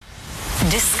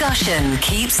Discussion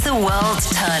keeps the world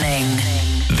turning.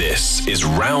 This is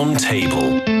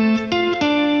Roundtable.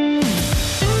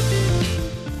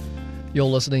 You're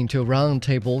listening to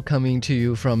Roundtable coming to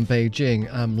you from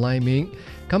Beijing. I'm Laiming.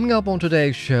 Coming up on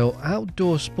today's show,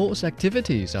 outdoor sports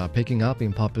activities are picking up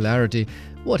in popularity.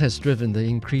 What has driven the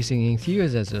increasing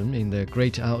enthusiasm in the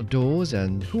great outdoors,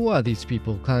 and who are these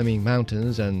people climbing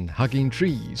mountains and hugging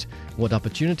trees? What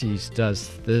opportunities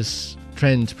does this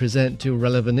trend present to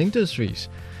relevant industries?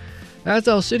 As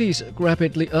our cities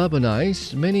rapidly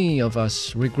urbanize, many of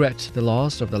us regret the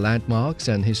loss of the landmarks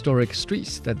and historic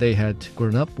streets that they had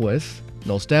grown up with.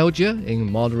 Nostalgia, in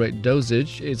moderate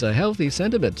dosage, is a healthy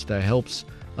sentiment that helps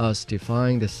us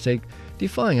define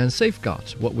and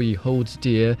safeguard what we hold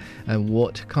dear and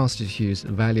what constitutes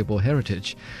valuable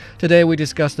heritage. Today we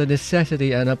discuss the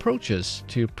necessity and approaches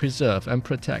to preserve and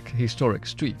protect historic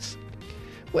streets.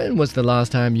 When was the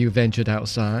last time you ventured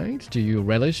outside? Do you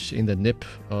relish in the nip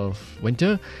of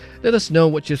winter? Let us know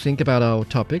what you think about our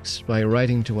topics by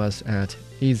writing to us at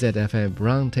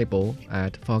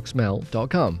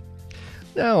ezfmroundtable@foxmail.com.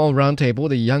 Now on Roundtable,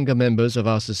 the younger members of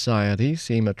our society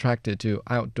seem attracted to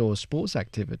outdoor sports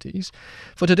activities.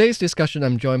 For today's discussion,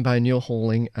 I'm joined by Niu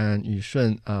Honglin and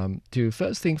Yushun. To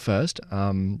first thing first,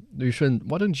 Yushun,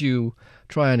 why don't you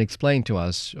try and explain to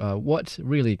us what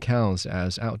really counts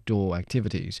as outdoor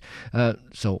activities?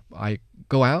 So I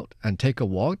go out and take a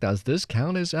walk. Does this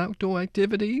count as outdoor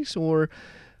activities, or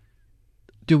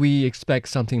do we expect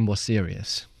something more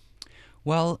serious?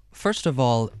 Well, first of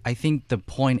all, I think the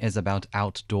point is about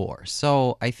outdoor.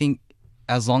 So I think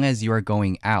as long as you are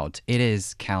going out, it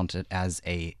is counted as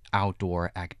a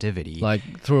outdoor activity. Like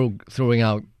throwing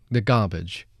out the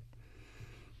garbage.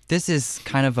 This is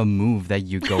kind of a move that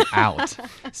you go out.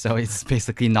 So it's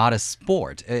basically not a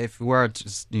sport. If we're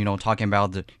just, talking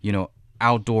about the,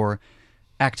 outdoor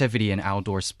activity and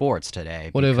outdoor sports today.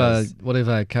 What if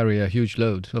I carry a huge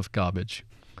load of garbage?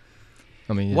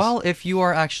 Yes. Well, if you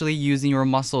are actually using your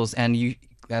muscles and you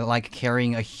like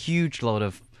carrying a huge load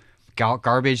of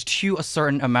garbage to a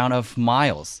certain amount of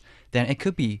miles, then it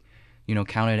could be,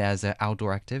 counted as an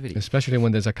outdoor activity. Especially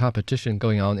when there's a competition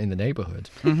going on in the neighborhood.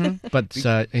 Mm-hmm. But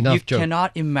enough you joke.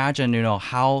 Cannot imagine,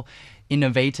 how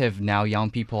innovative now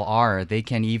young people are. They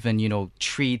can even,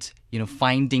 treat,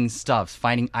 finding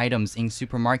items in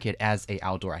supermarket as a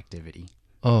outdoor activity.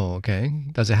 Oh, okay.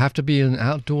 Does it have to be an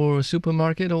outdoor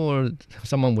supermarket or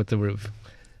someone with the roof?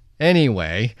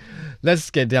 Anyway, let's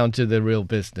get down to the real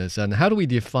business. And how do we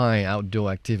define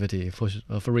outdoor activity for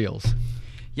reals?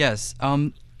 Yes.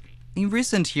 In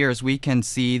recent years, we can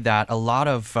see that a lot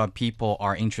of people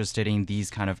are interested in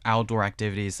these kind of outdoor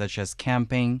activities such as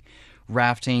camping,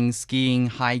 rafting, skiing,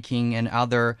 hiking, and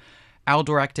other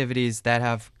outdoor activities that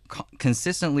have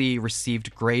consistently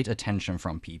received great attention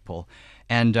from people.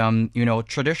 And,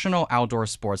 traditional outdoor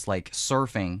sports like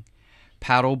surfing,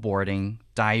 paddleboarding,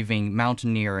 diving,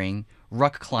 mountaineering,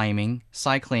 rock climbing,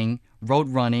 cycling, road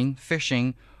running,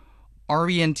 fishing,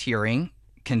 orienteering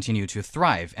continue to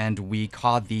thrive. And we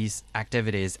call these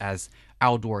activities as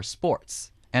outdoor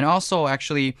sports. And also,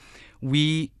 actually,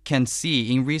 we can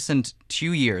see in recent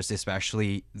 2 years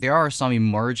especially, there are some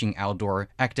emerging outdoor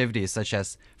activities such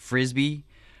as frisbee,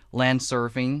 land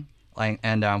surfing,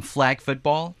 and flag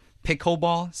football,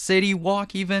 pickleball, city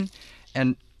walk even.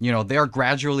 And, they are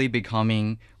gradually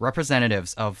becoming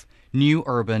representatives of new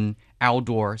urban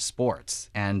outdoor sports.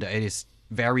 And it is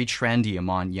very trendy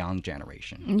among young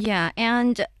generation. Yeah,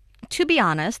 and to be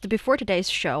honest, before today's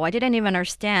show, I didn't even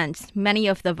understand many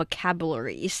of the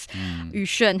vocabularies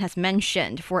Yushun has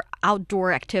mentioned for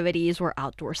outdoor activities or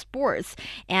outdoor sports.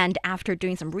 And after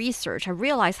doing some research, I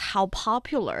realized how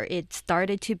popular it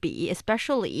started to be,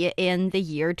 especially in the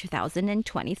year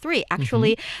 2023.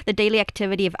 Actually, the daily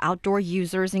activity of outdoor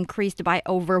users increased by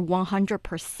over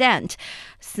 100%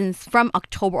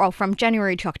 from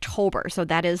January to October. So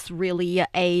that is really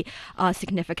a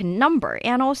significant number.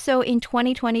 And also in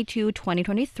 2022-2023,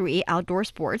 outdoor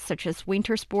sports such as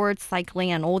winter sports,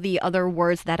 cycling, and all the other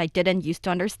words that I didn't used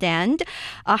to understand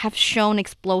have shown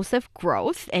explosive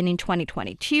growth. And in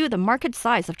 2022, the market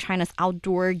size of China's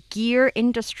outdoor gear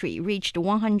industry reached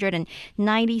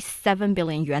 197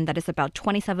 billion yuan. That is about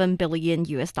 27 billion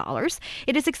US dollars.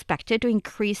 It is expected to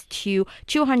increase to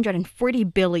 240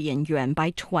 billion yuan by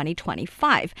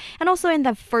 2025. And also in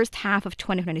the first half of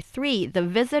 2023, the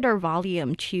visitor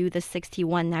volume to the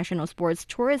 61 national sports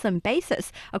tourism tourism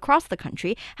basis across the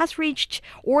country has reached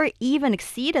or even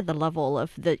exceeded the level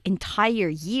of the entire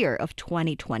year of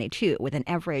 2022, with an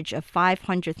average of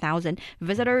 500,000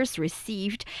 visitors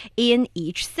received in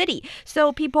each city.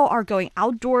 So people are going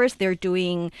outdoors, they're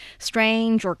doing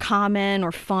strange or common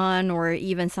or fun or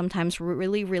even sometimes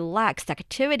really relaxed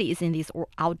activities in these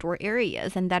outdoor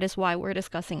areas, and that is why we're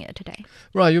discussing it today.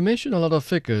 Right, you mentioned a lot of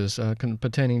figures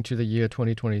pertaining to the year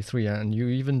 2023, and you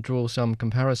even drew some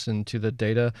comparison to the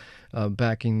data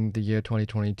back in the year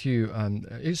 2022.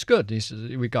 It's good.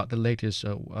 We got the latest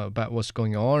about what's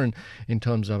going on in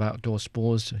terms of outdoor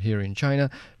sports here in China.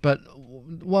 But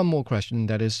one more question,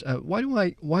 that is, why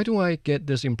do I get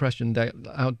this impression that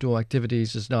outdoor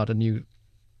activities are not a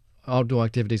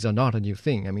new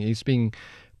thing? I mean, it's been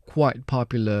quite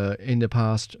popular in the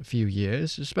past few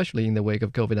years, especially in the wake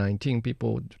of COVID-19.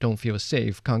 People don't feel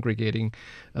safe congregating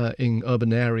in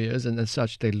urban areas, and as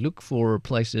such, they look for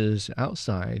places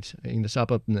outside in the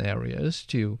suburban areas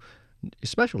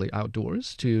especially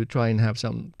outdoors, to try and have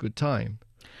some good time.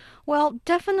 Well,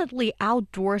 definitely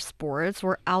outdoor sports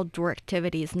or outdoor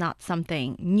activity is not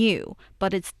something new,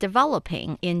 but it's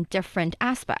developing in different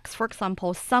aspects. For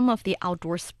example, some of the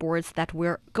outdoor sports that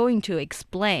we're going to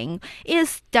explain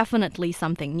is definitely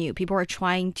something new. People are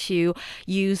trying to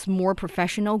use more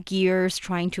professional gears,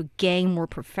 trying to gain more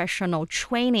professional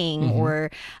training or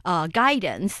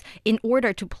guidance in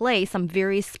order to play some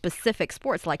very specific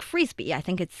sports like frisbee. I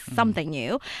think it's something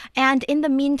new. And in the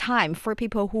meantime, for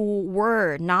people who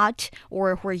were not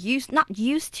or who are not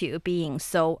used to being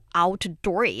so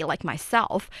outdoory like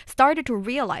myself, started to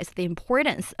realize the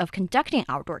importance of conducting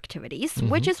outdoor activities,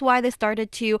 which is why they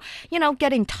started to,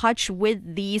 get in touch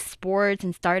with these sports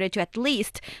and started to at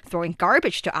least throwing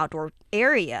garbage to outdoor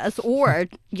areas or,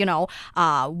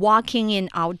 walking in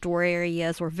outdoor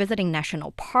areas or visiting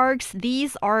national parks.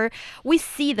 We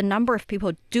see the number of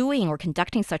people doing or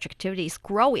conducting such activities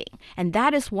growing. And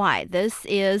that is why this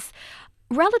is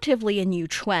relatively a new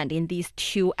trend in these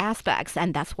two aspects,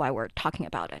 and that's why we're talking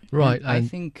about it. Right. I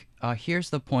think here's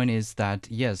the point is that,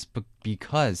 yes,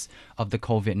 because of the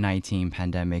COVID-19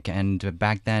 pandemic, and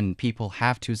back then people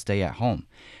have to stay at home.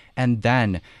 And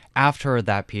then after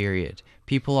that period,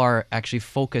 people are actually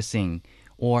focusing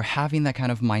or having that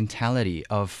kind of mentality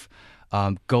of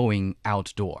going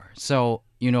outdoor. So,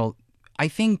 I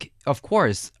think, of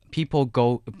course, people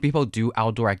do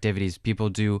outdoor activities, people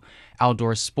do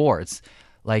outdoor sports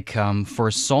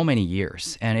for so many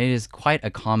years, and it is quite a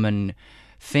common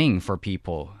thing for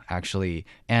people actually.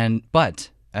 But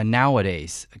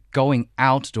nowadays, going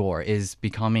outdoor is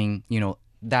becoming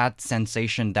that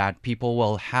sensation that people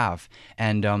will have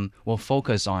and will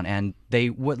focus on, and they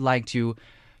would like to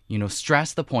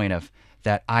stress the point of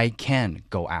that I can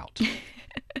go out.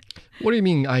 What do you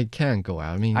mean I can go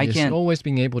out? I mean, it's always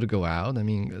being able to go out. I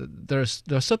mean, there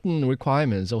are certain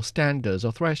requirements or standards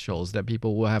or thresholds that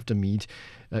people will have to meet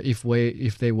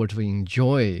if they were to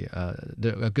enjoy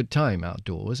a good time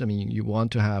outdoors. I mean, you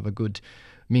want to have a good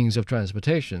means of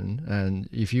transportation, and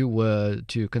if you were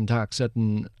to conduct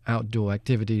certain outdoor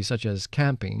activities such as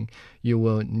camping, you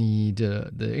will need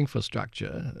the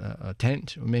infrastructure, a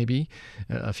tent maybe,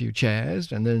 a few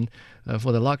chairs, and then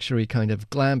for the luxury kind of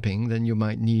glamping, then you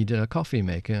might need a coffee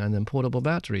maker and then portable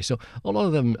battery. So a lot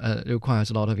of them requires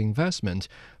a lot of investment,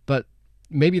 but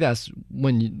maybe that's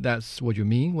what you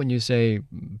mean when you say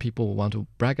people want to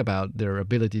brag about their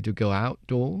ability to go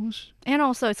outdoors. And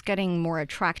also it's getting more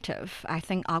attractive. I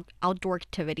think outdoor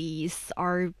activities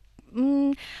are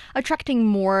attracting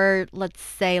more, let's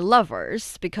say,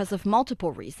 lovers because of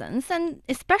multiple reasons, and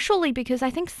especially because I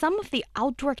think some of the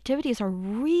outdoor activities are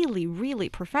really, really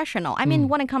professional. I mean,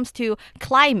 when it comes to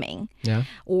climbing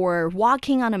or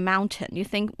walking on a mountain, you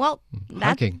think, well,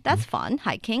 that's fun.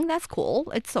 Hiking, that's cool.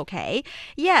 It's okay.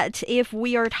 Yet, if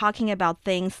we are talking about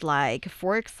things like,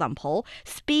 for example,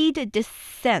 speed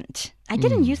descent, I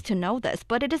didn't used to know this,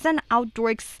 but it is an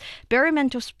outdoor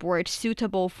experimental sport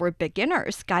suitable for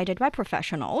beginners, guided by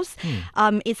professionals.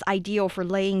 It's ideal for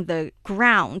laying the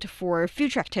ground for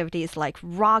future activities like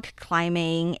rock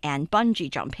climbing and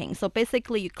bungee jumping. So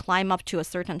basically, you climb up to a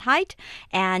certain height,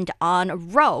 and on a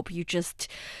rope, you just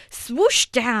swoosh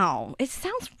down. It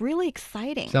sounds really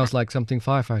exciting. Sounds like something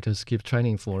firefighters keep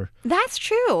training for. That's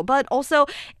true, but also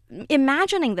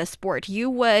imagining this sport, you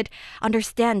would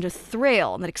understand the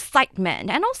thrill and the excitement.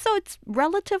 And also, it's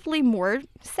relatively more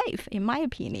safe, in my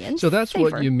opinion. So that's Safer.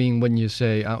 what you mean when you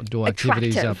say outdoor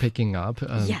activities are Attractive. picking up.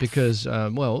 Yes. Because,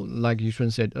 well, like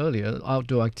Yushun said earlier,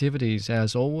 outdoor activities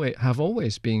have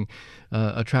always been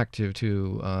attractive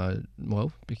to,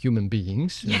 well, human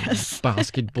beings. Yes.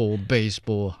 Basketball,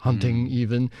 baseball, hunting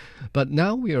even. But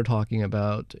now we are talking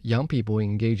about young people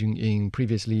engaging in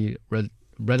previously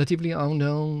relatively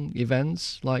unknown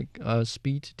events like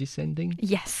speed descending.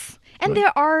 Yes. And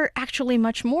there are actually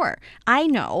much more. I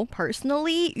know,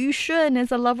 personally, Yushun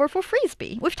is a lover for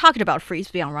frisbee. We've talked about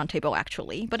frisbee on Roundtable,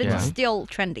 actually, but it's Yeah. still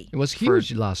trendy. It was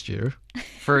huge last year.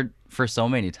 For so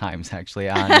many times actually,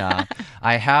 and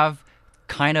I have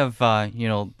kind of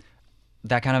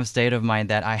that kind of state of mind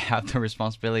that I have the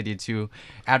responsibility to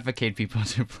advocate people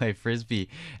to play frisbee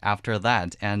after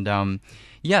that. And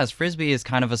yes, frisbee is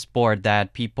kind of a sport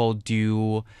that people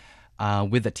do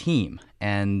with a team,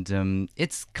 and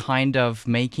it's kind of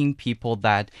making people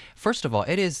that, first of all,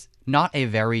 it is not a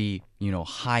very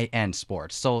high-end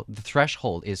sport, so the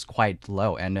threshold is quite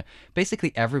low, and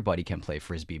basically everybody can play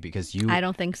frisbee because I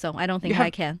don't think so. I don't think have-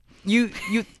 I can. you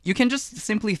can just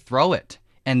simply throw it,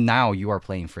 and now you are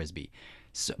playing frisbee.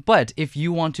 So, but if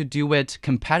you want to do it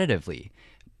competitively,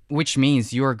 which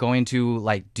means you're going to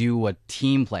like do a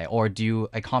team play or do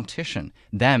a competition,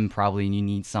 then probably you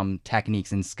need some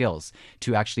techniques and skills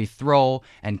to actually throw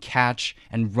and catch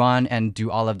and run and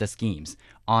do all of the schemes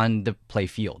on the play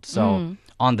field. So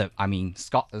on the,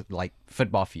 like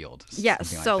football field. Yes,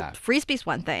 something so like that. frisbee's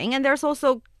one thing, and there's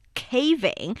also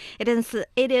caving. It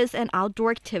is an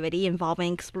outdoor activity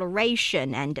involving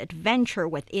exploration and adventure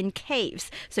within caves.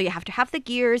 So you have to have the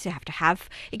gears, you have to have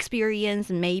experience,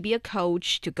 and maybe a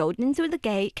coach to go into the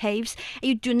caves.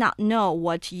 You do not know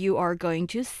what you are going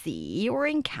to see or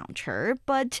encounter,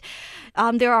 but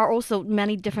there are also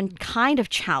many different kind of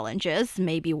challenges.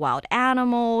 Maybe wild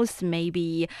animals,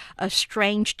 maybe a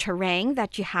strange terrain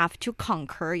that you have to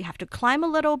conquer. You have to climb a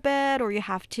little bit, or you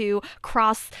have to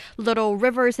cross little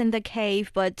rivers in the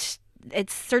cave, but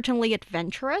it's certainly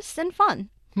adventurous and fun.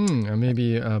 And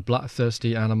maybe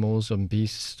bloodthirsty animals and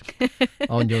beasts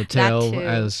on your tail, too.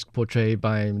 as portrayed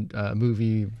by a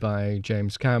movie by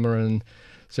James Cameron.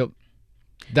 So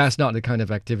that's not the kind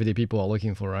of activity people are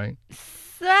looking for, right?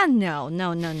 No.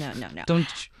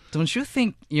 Don't you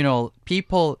think,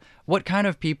 people, what kind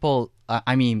of people,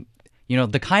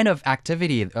 the kind of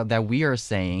activity that we are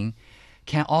saying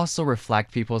can also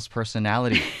reflect people's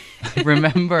personality.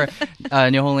 Remember,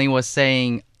 Niu Honglin was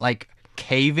saying like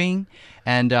caving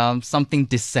and something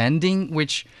descending,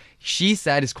 which she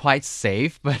said is quite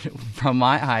safe, but from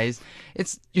my eyes,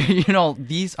 it's,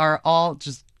 these are all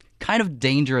just kind of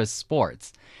dangerous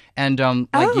sports. And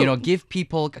give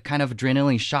people a kind of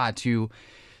adrenaline shot to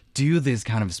do this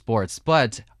kind of sports.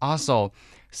 But also,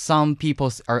 some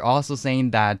people are also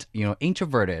saying that,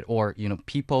 introverted or,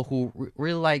 people who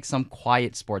really like some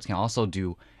quiet sports can also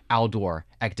do outdoor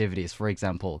activities. For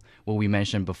example, what we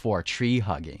mentioned before, tree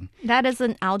hugging. That is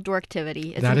an outdoor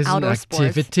activity. It's That an is an outdoor sport.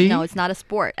 activity? No, it's not a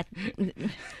sport.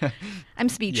 I'm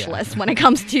speechless when it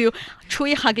comes to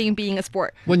tree hugging being a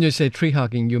sport. When you say tree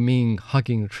hugging, you mean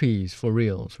hugging trees for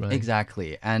reals, right?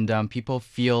 Exactly. And people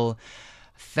feel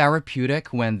therapeutic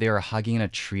when they're hugging a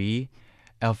tree.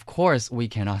 Of course, we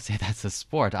cannot say that's a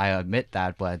sport. I admit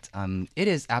that, but it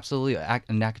is absolutely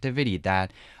an activity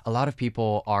that a lot of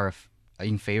people are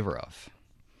in favor of.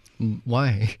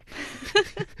 Why?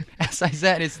 As I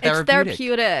said, it's It's therapeutic.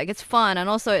 therapeutic. It's fun, and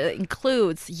also it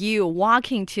includes you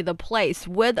walking to the place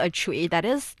with a tree that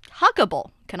is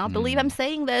huggable. Cannot believe I'm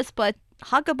saying this, but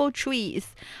huggable trees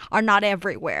are not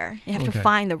everywhere. You have to Okay.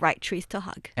 find the right trees to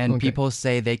hug. And Okay. people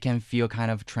say they can feel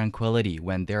kind of tranquility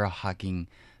when they're hugging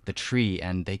the tree,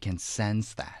 and they can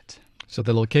sense that. So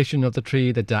the location of the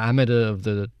tree, the diameter of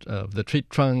the tree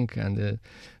trunk, and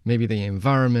maybe the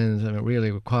environment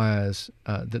really requires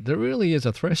that there really is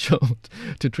a threshold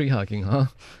to tree hugging, huh?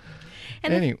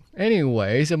 And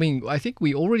Anyways, I think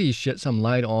we already shed some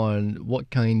light on what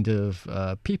kind of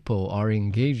people are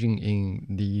engaging in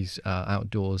these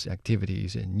outdoors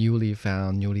activities, and newly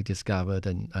found, newly discovered,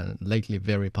 and lately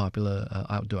very popular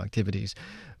outdoor activities.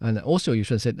 And also, you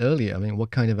should have said earlier, what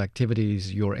kind of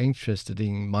activities you're interested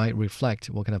in might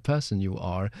reflect what kind of person you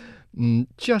are.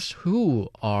 Just who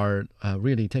are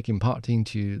really taking part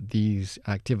into these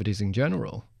activities in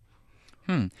general?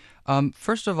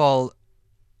 First of all,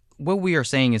 what we are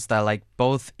saying is that like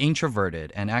both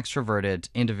introverted and extroverted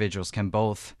individuals can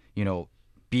both,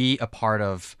 be a part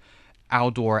of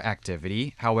outdoor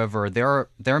activity. However,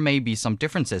 there may be some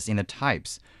differences in the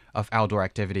types of outdoor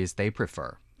activities they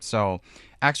prefer. So,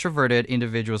 extroverted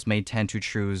individuals may tend to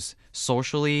choose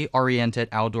socially oriented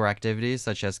outdoor activities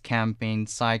such as camping,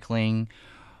 cycling,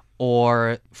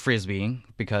 or frisbeeing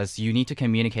because you need to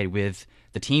communicate with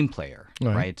the team player,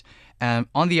 right? And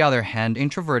on the other hand,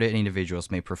 introverted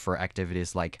individuals may prefer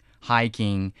activities like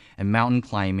hiking and mountain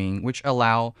climbing, which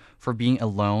allow for being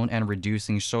alone and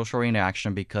reducing social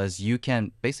interaction because you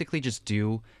can basically just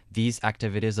do these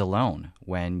activities alone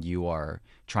when you are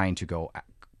trying to go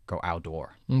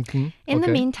outdoor. Okay. In the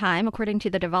meantime, according to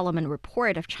the development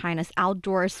report of China's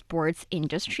outdoor sports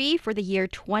industry for the year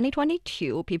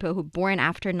 2022, people who born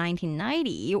after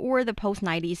 1990 or the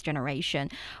post-90s generation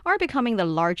are becoming the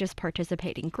largest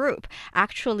participating group.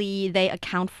 Actually, they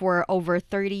account for over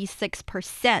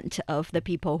 36% of the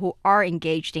people who are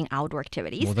engaged in outdoor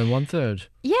activities. More than 1/3.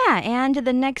 Yeah, and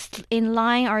the next in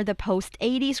line are the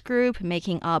post-80s group,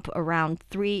 making up around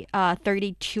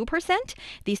 32%.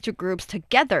 These two groups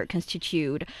together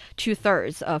constitute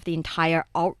 2/3 of the entire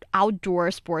outdoor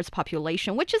sports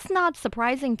population, which is not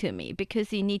surprising to me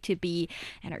because you need to be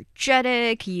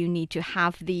energetic, you need to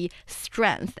have the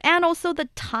strength, and also the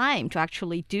time to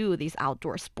actually do these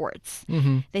outdoor sports.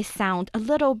 They sound a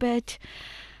little bit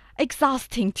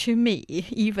exhausting to me,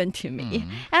 even to me.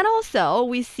 And also,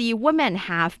 we see women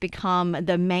have become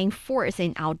the main force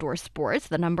in outdoor sports.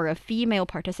 The number of female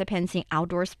participants in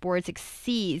outdoor sports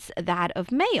exceeds that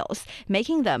of males,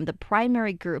 making them the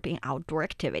primary group in outdoor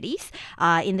activities.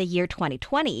 In the year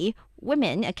 2020,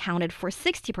 women accounted for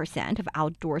 60% of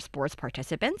outdoor sports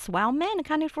participants, while men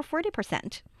accounted for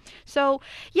 40%. So,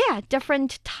 yeah,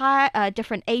 different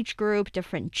age group,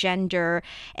 different gender.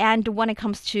 And when it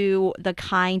comes to the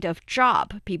kind of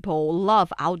job people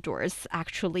love outdoors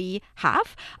actually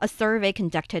have, a survey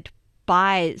conducted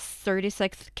by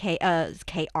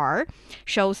 36KR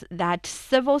shows that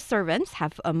civil servants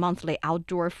have a monthly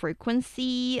outdoor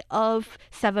frequency of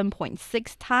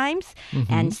 7.6 times,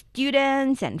 and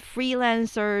students and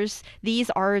freelancers, these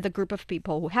are the group of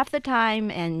people who have the time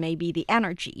and maybe the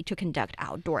energy to conduct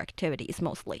outdoor activities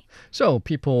mostly. So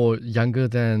people younger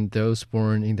than those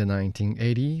born in the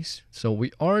 1980s. So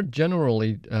we are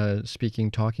generally speaking,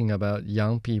 talking about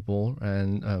young people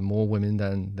and more women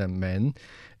than men,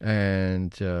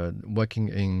 and working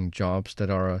in jobs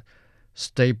that are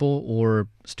stable, or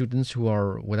students who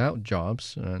are without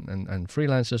jobs, and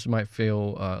freelancers might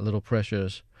feel a little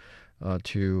pressures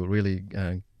to really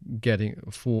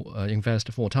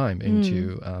invest full time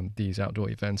into these outdoor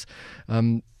events.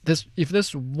 If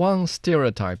there's one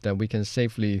stereotype that we can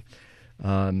safely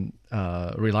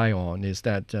rely on, is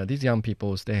that these young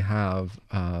people, they have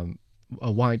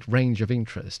a wide range of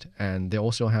interest, and they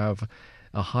also have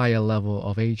a higher level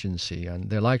of agency, and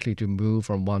they're likely to move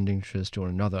from one interest to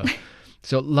another.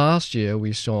 So last year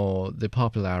we saw the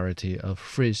popularity of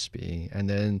frisbee, and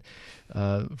then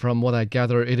from what I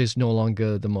gather, it is no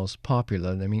longer the most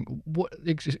popular. I mean,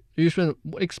 you should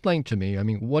explain to me. I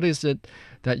mean, what is it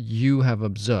that you have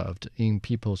observed in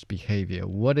people's behavior?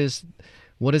 What is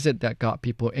it that got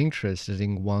people interested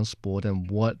in one sport,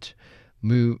 and what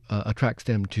attracts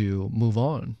them to move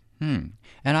on?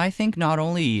 And I think not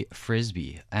only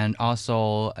frisbee, and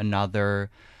also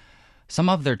some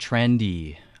of the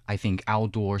trendy, I think,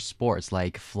 outdoor sports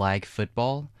like flag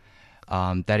football.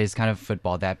 That is kind of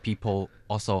football that people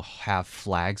also have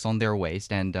flags on their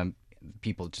waist, and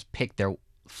people just pick their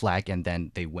flag and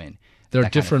then they win. There are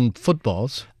different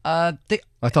footballs. I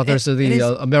thought there's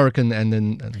the American and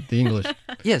then the English.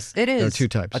 Yes, it is. There are two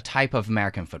types. A type of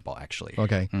American football, actually.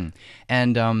 Okay.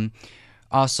 And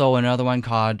also another one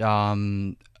called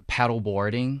paddle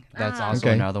boarding. That's also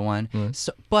another one.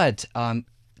 So, but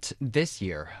this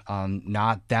year,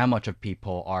 not that much of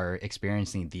people are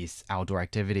experiencing these outdoor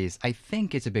activities. I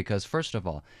think it's because, first of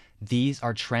all, these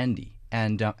are trendy.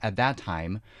 And at that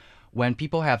time, when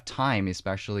people have time,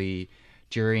 especially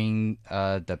during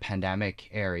the pandemic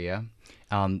area,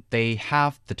 they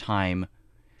have the time,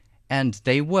 and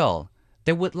they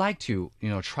would like to,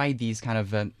 try these kind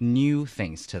of new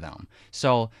things to them.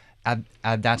 So at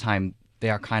that time, they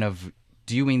are kind of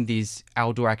doing these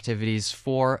outdoor activities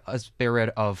for a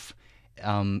spirit of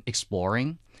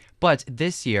exploring. But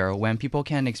this year, when people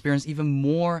can experience even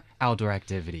more outdoor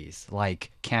activities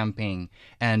like camping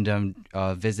and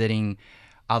visiting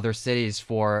other cities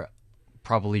for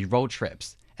probably road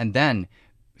trips, and then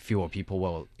fewer people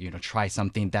will, try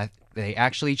something that they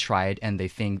actually tried and they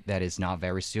think that is not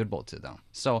very suitable to them.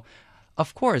 So,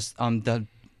 of course, the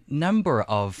number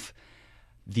of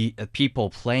the people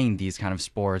playing these kind of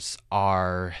sports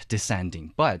are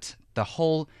descending, but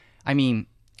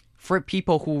for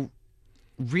people who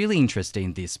really interested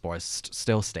in these sports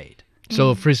still stayed.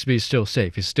 So frisbee is still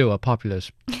safe. It's still a popular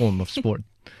form of sport.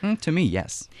 To me,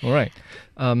 yes. All right.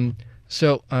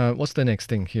 So what's the next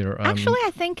thing here? Actually,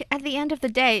 I think at the end of the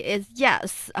day is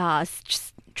yes,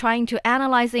 just trying to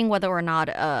analyzing whether or not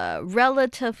a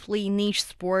relatively niche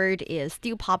sport is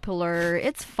still popular.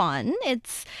 It's fun.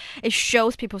 It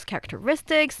shows people's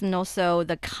characteristics and also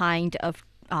the kind of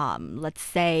let's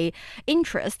say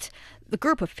interest the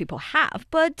group of people have.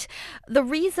 But the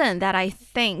reason that I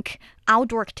think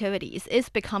outdoor activities is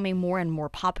becoming more and more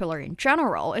popular in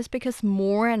general is because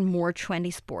more and more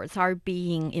trendy sports are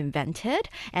being invented,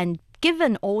 and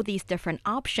given all these different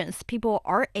options, people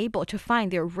are able to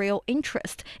find their real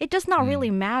interest. It does not really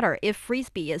matter if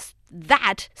frisbee is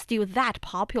still that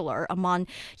popular among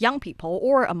young people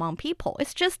or among people.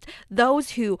 It's just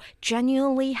those who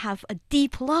genuinely have a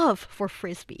deep love for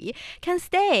frisbee can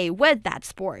stay with that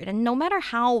sport, and no matter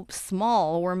how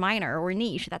small or minor or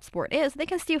niche that sport is, they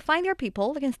can still find their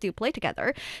people, they can still play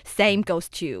together. Same goes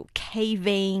to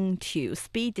caving, to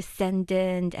speed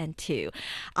descendant, and to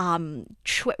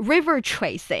river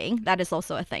tracing. That is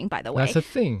also a thing, by the way. That's a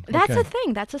thing. That's Okay. a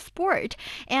thing. That's a sport.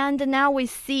 And now we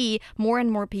see more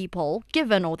and more people,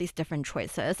 given all these different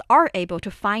choices, are able to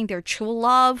find their true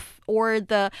love or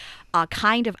the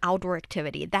kind of outdoor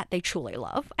activity that they truly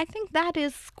love. I think that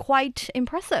is quite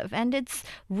impressive, and it's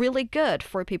really good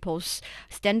for people's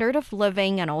standard of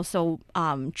living and also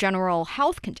general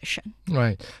health condition.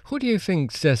 Right. Who do you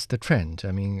think sets the trend?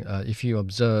 I mean, if you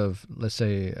observe, let's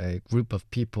say, a group of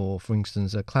people, for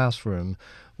instance, a classroom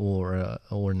or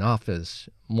an office,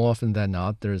 more often than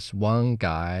not, there's one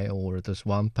guy or there's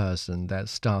one person that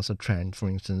starts a trend. For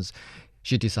instance,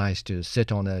 she decides to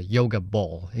sit on a yoga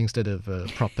ball instead of a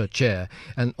proper chair,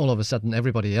 and all of a sudden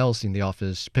everybody else in the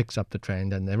office picks up the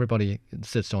trend and everybody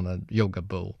sits on a yoga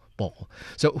ball.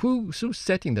 So who's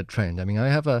setting the trend? I mean, I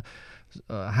have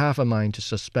half a mind to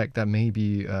suspect that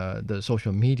maybe the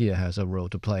social media has a role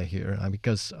to play here,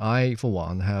 because I, for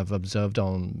one, have observed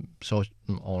on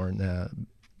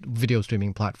video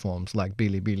streaming platforms like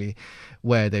Bilibili,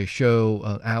 where they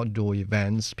show outdoor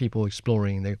events, people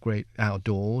exploring the great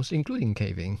outdoors, including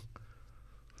caving.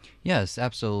 Yes,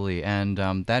 absolutely. And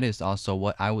that is also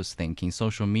what I was thinking.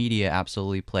 Social media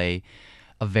absolutely play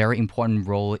a very important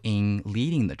role in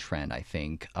leading the trend, I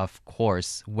think. Of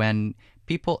course, when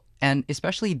people, and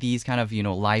especially these kind of,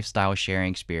 lifestyle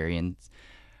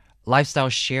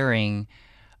sharing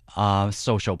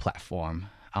social platform,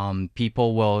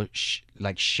 people will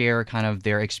share kind of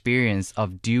their experience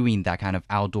of doing that kind of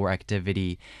outdoor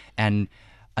activity, and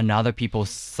another people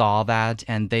saw that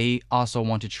and they also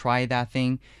want to try that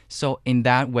thing. So in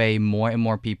that way, more and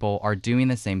more people are doing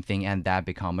the same thing, and that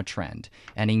become a trend.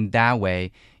 And in that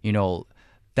way,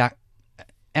 that,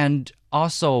 and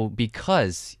also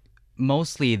because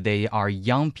mostly they are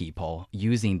young people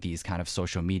using these kind of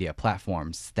social media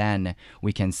platforms, then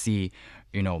we can see,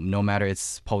 no matter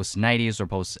it's post 90s or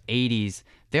post 80s,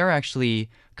 they're actually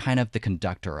kind of the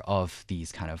conductor of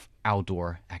these kind of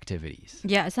outdoor activities.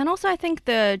 Yes, and also I think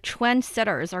the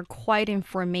trendsetters are quite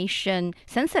information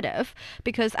sensitive,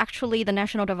 because actually the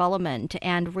National Development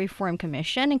and Reform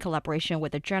Commission, in collaboration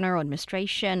with the General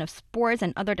Administration of Sports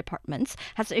and other departments,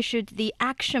 has issued the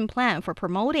action plan for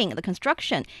promoting the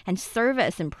construction and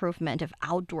service improvement of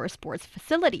outdoor sports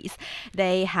facilities.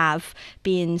 They have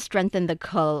been strengthened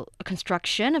the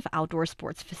construction of outdoor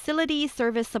sports facilities,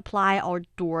 service supply,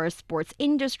 outdoor sports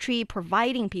industry,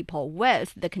 providing people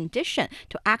with the condition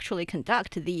to actually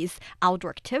conduct these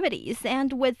outdoor activities.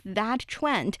 And with that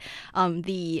trend,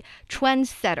 the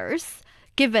trendsetters,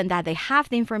 given that they have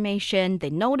the information, they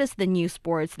notice the new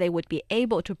sports, they would be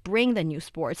able to bring the new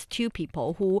sports to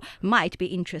people who might be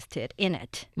interested in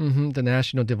it. The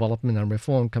National Development and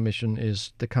Reform Commission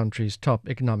is the country's top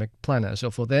economic planner.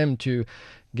 So for them to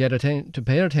to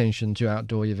pay attention to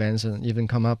outdoor events and even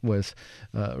come up with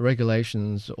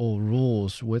regulations or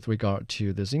rules with regard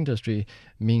to this industry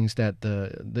means that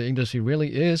the industry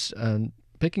really is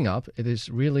picking up. It is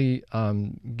really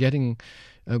getting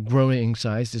growing in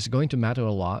size. It's going to matter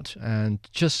a lot. And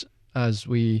just as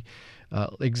we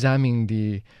examine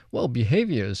the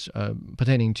behaviors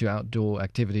pertaining to outdoor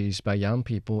activities by young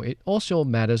people, it also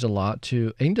matters a lot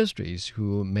to industries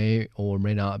who may or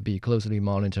may not be closely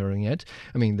monitoring it.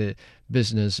 I mean, the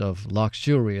business of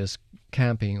luxurious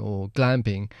camping or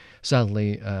glamping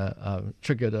suddenly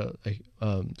triggered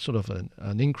sort of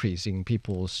an increase in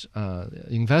people's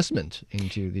investment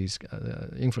into these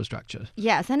infrastructure.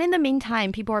 Yes, and in the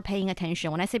meantime, people are paying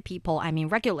attention. When I say people, I mean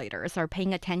regulators are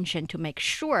paying attention to make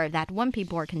sure that when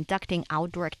people are conducting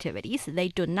outdoor activities, they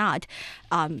do not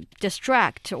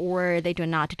distract or they do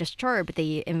not disturb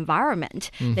the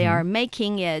environment. They are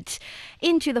making it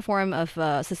into the form of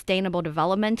a sustainable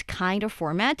development kind of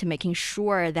format, making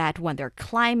sure that when they're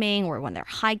climbing or when they're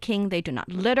hiking, they do not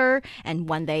litter, and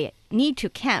when they need to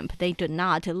camp, they do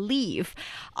not leave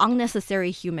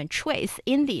unnecessary human trace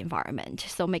in the environment.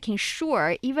 So making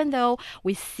sure, even though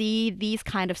we see these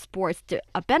kind of sports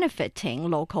benefiting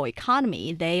local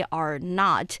economy, they are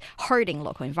not hurting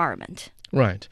local environment. Right.